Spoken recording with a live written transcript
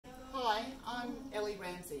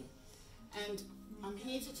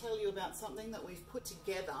here to tell you about something that we've put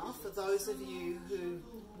together for those of you who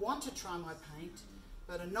want to try my paint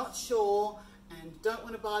but are not sure and don't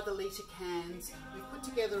want to buy the litre cans. We've put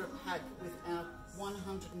together a pack with our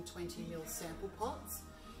 120ml sample pots.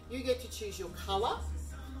 You get to choose your colour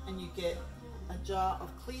and you get a jar of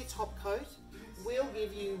clear top coat. We'll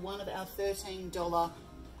give you one of our $13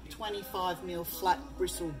 25ml flat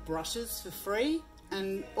bristle brushes for free,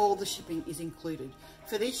 and all the shipping is included.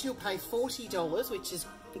 For this you'll pay $40, which is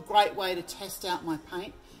a great way to test out my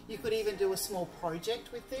paint. You could even do a small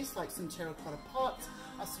project with this, like some terracotta pots,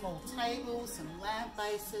 a small table, some lamp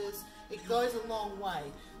bases. It goes a long way.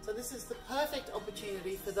 So this is the perfect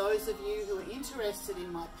opportunity for those of you who are interested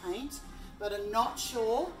in my paint but are not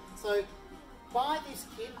sure. So buy this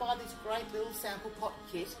kit, buy this great little sample pot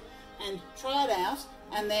kit and try it out,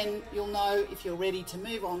 and then you'll know if you're ready to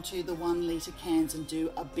move on to the 1 litre cans and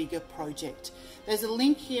do a bigger project. There's a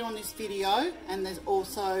link here on this video, and there's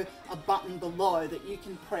also a button below that you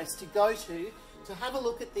can press to go to have a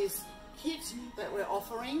look at this kit that we're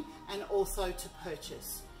offering and also to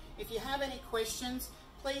purchase. If you have any questions,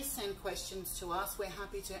 please send questions to us. We're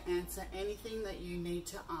happy to answer anything that you need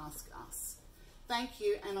to ask us. Thank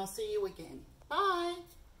you, and I'll see you again.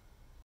 Bye.